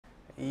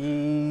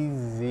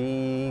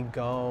Easy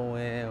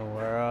going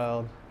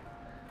world.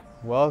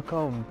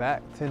 Welcome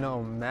back to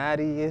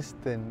NOMADAEUS.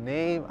 The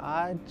name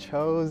I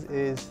chose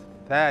is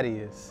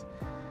Thaddaeus.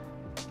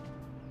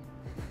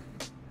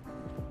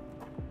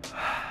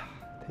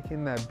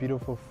 Taking that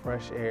beautiful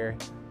fresh air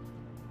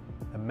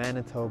of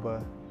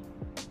Manitoba,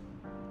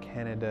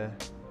 Canada,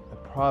 the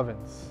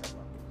province.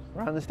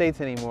 We're not in the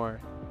States anymore.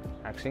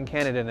 Actually in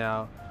Canada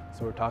now.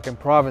 So we're talking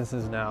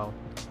provinces now.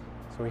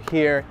 So we're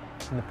here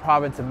in the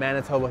province of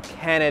Manitoba,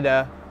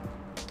 Canada,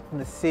 in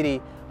the city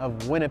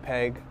of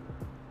Winnipeg.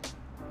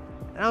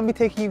 And I'll be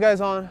taking you guys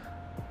on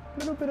a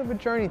little bit of a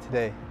journey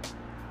today.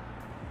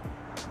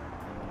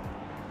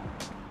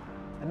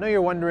 I know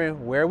you're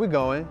wondering where are we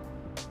going?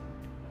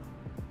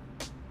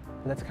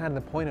 And that's kind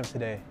of the point of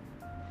today,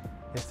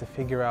 is to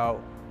figure out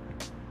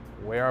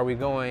where are we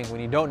going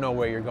when you don't know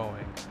where you're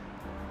going.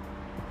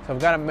 So I've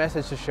got a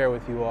message to share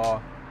with you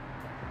all,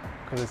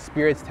 because the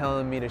Spirit's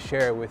telling me to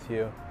share it with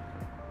you.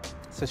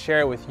 It's to share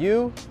it with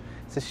you,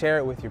 it's to share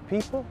it with your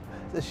people,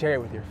 it's to share it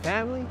with your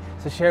family,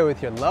 it's to share it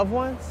with your loved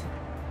ones.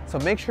 So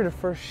make sure to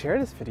first share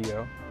this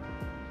video.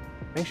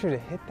 Make sure to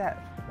hit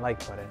that like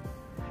button.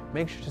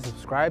 Make sure to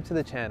subscribe to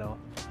the channel.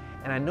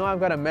 And I know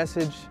I've got a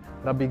message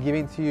that I'll be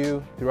giving to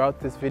you throughout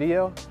this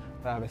video,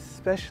 but I've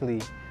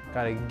especially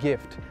got a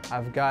gift.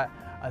 I've got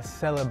a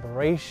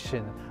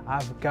celebration.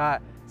 I've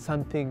got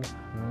something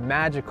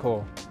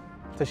magical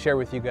to share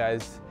with you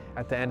guys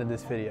at the end of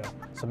this video.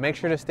 So make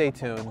sure to stay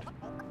tuned.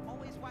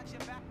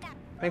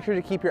 Make sure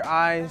to keep your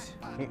eyes,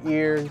 your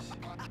ears,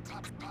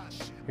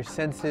 your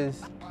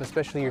senses,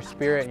 especially your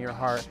spirit and your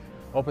heart,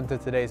 open to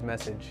today's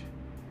message.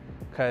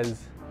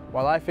 Because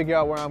while I figure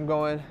out where I'm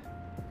going,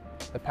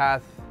 the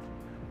path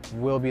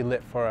will be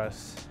lit for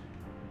us.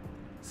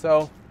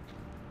 So,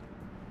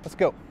 let's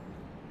go.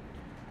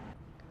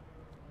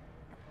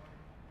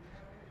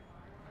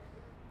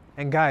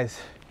 And guys,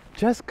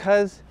 just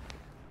because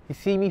you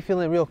see me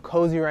feeling real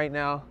cozy right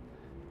now,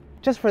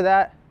 just for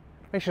that,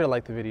 make sure to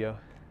like the video.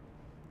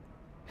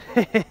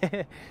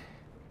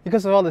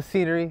 Because of all the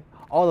scenery,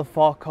 all the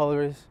fall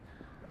colors,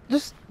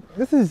 this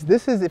is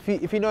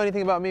if you know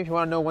anything about me, if you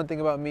want to know one thing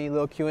about me,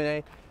 little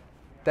Q&A,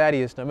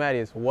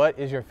 thaddaeusnomadaeus, what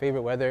is your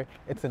favorite weather?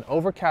 It's an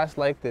overcast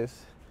like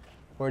this,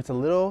 where it's a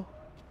little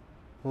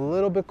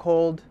bit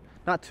cold,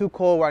 not too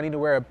cold where I need to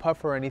wear a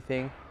puffer or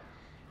anything.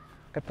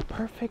 Got the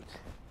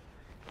perfect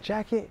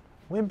jacket,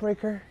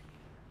 windbreaker.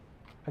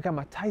 I got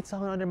my tights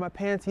on under my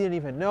pants, you didn't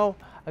even know.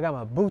 I got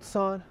my boots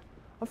on.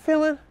 I'm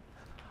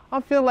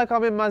feeling like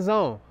I'm in my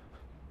zone.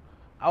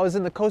 I was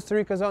in the Costa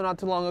Rica zone not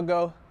too long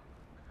ago.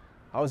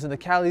 I was in the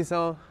Cali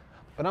zone,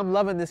 but I'm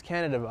loving this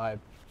Canada vibe.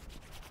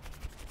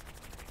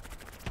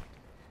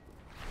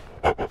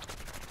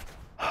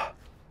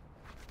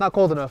 Not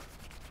cold enough.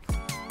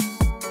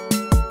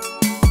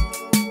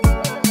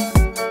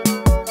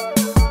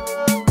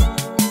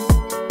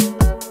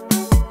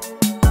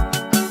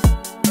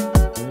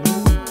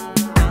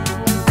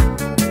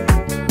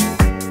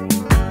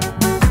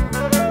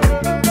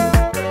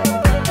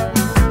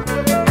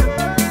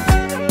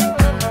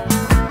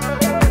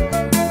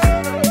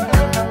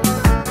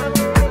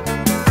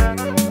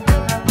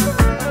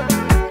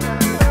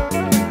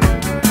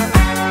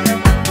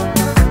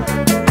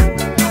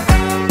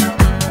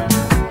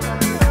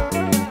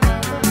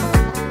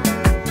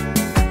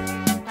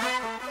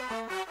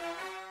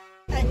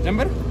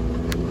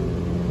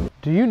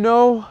 Do you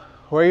know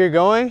where you're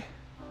going?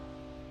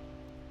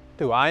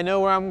 Do I know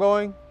where I'm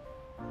going?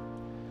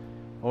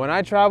 When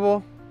I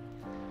travel,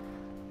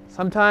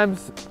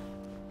 sometimes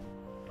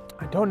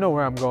I don't know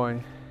where I'm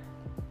going.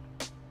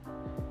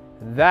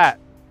 That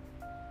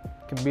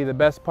can be the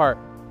best part.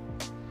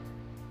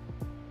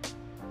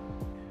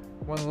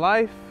 When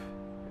life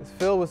is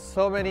filled with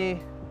so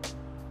many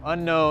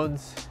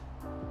unknowns,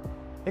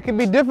 it can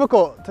be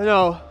difficult to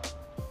know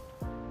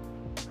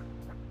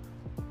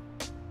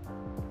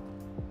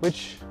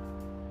which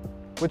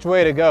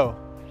way to go.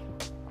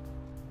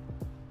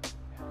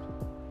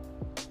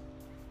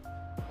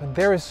 But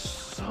there is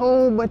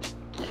so much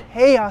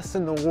chaos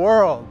in the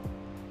world.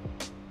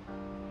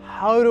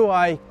 How do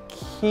I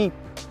keep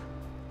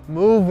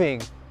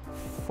moving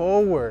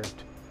forward?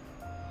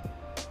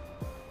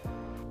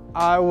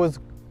 I was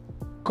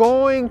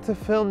going to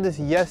film this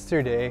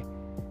yesterday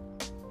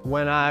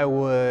when I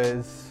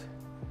was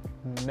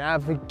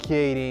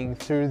navigating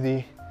through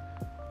the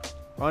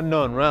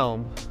unknown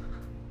realm.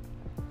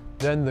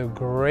 Then the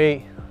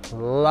great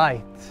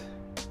light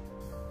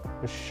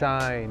was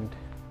shined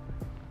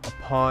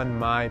upon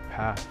my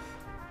path.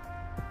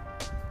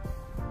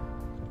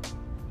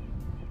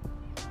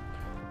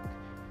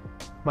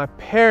 My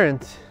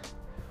parents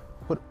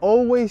would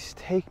always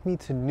take me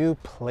to new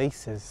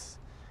places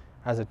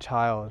as a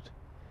child,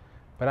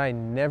 but I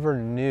never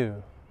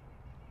knew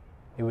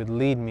it would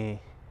lead me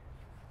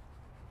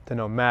to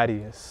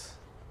NOMADAEUS.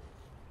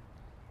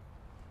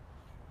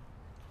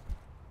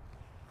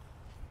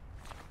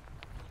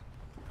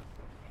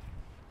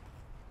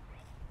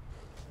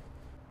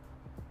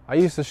 I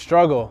used to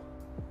struggle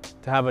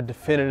to have a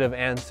definitive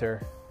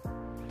answer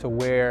to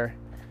where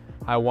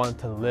I want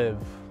to live.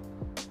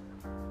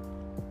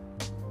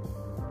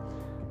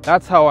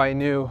 That's how I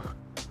knew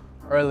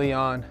early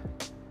on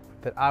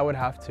that I would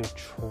have to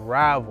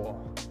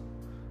travel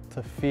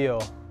to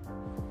feel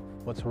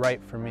what's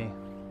right for me.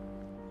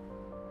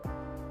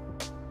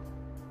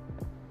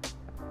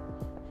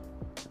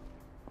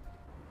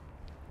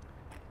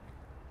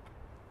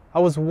 I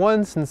was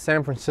once in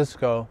San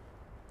Francisco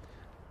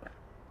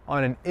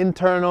on an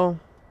internal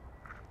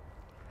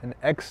and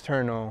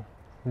external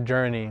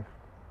journey.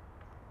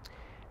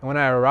 And when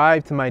I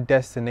arrived to my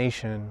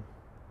destination,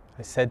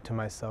 I said to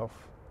myself,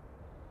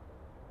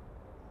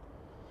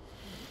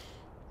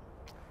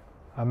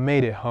 I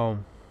made it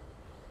home.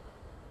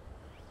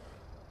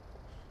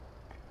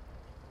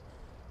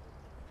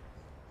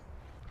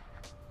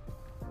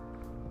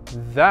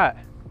 That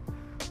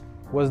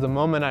was the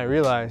moment I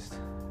realized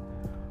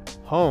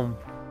home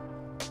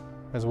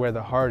is where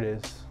the heart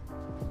is.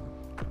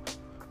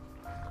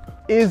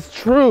 It's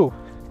true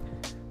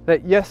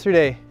that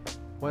yesterday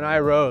when I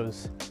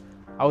rose,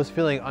 I was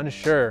feeling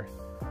unsure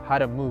how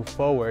to move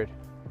forward.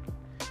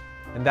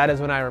 And that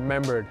is when I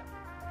remembered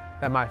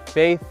that my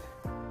faith,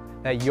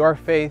 that your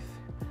faith,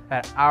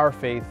 that our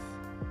faith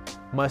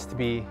must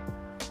be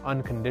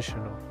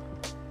unconditional.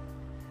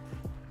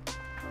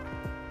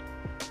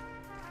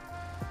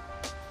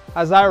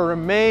 As I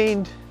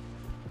remained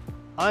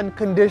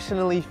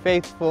unconditionally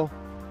faithful,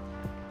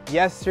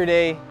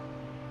 yesterday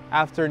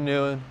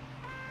afternoon,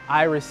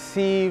 I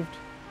received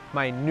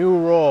my new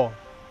role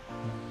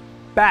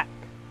back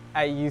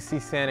at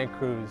UC Santa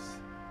Cruz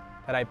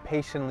that I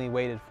patiently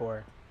waited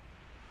for.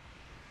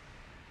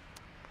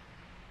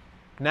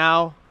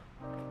 Now,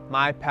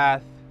 my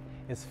path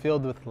is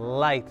filled with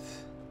light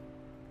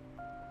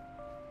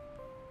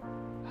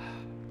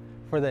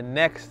for the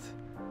next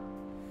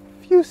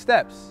few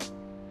steps,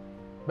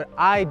 but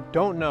I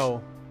don't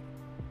know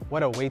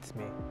what awaits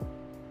me.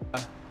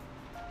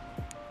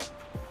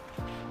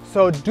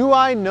 So do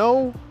I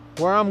know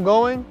where I'm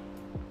going?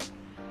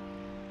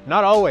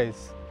 Not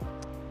always.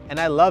 And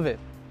I love it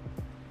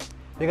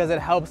because it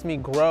helps me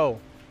grow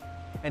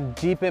and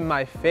deepen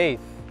my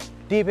faith,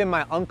 deepen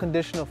my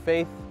unconditional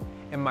faith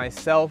in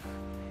myself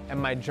and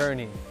my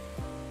journey.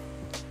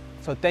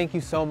 So thank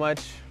you so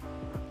much.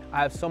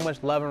 I have so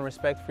much love and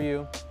respect for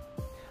you.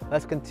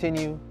 Let's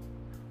continue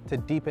to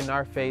deepen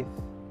our faith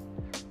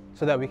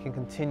so that we can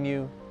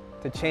continue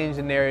to change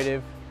the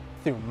narrative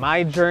through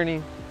my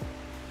journey,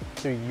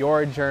 through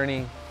your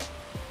journey,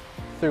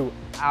 through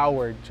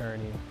our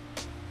journey.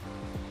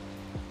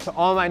 To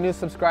all my new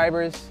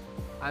subscribers,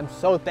 I'm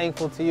so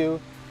thankful to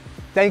you.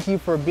 Thank you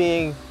for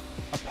being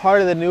a part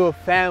of the new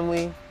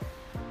family.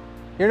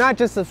 You're not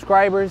just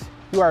subscribers,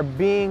 you are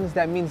beings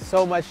that mean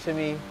so much to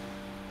me.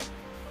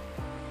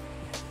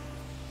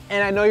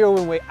 And I know you've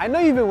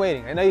been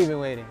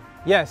waiting.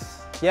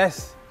 Yes,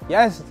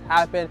 it's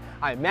happened.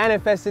 I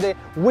manifested it.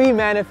 We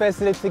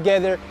manifested it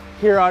together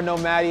here on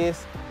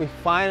NOMADAEUS. We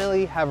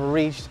finally have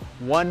reached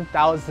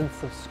 1,000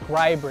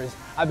 subscribers.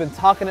 I've been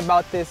talking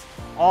about this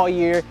all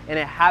year and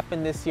it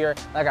happened this year.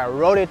 Like, I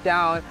wrote it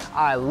down,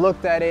 I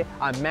looked at it,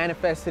 I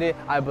manifested it,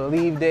 I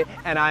believed it,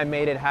 and I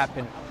made it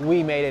happen.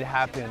 We made it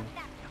happen.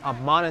 I'm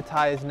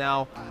monetized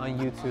now on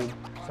YouTube,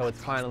 so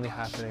it's finally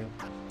happening.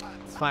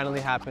 It's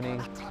finally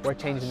happening. We're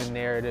changing the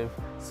narrative.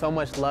 So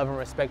much love and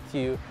respect to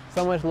you.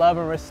 So much love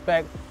and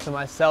respect to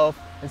myself,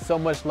 and so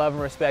much love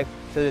and respect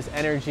to this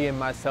energy in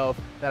myself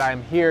that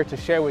I'm here to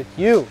share with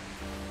you.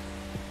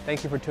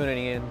 Thank you for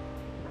tuning in.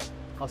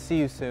 I'll see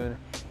you soon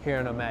here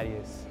on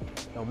NOMADAEUS.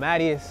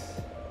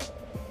 NOMADAEUS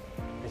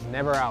is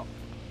never out.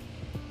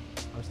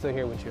 I'm still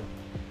here with you.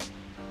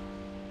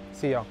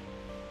 See y'all.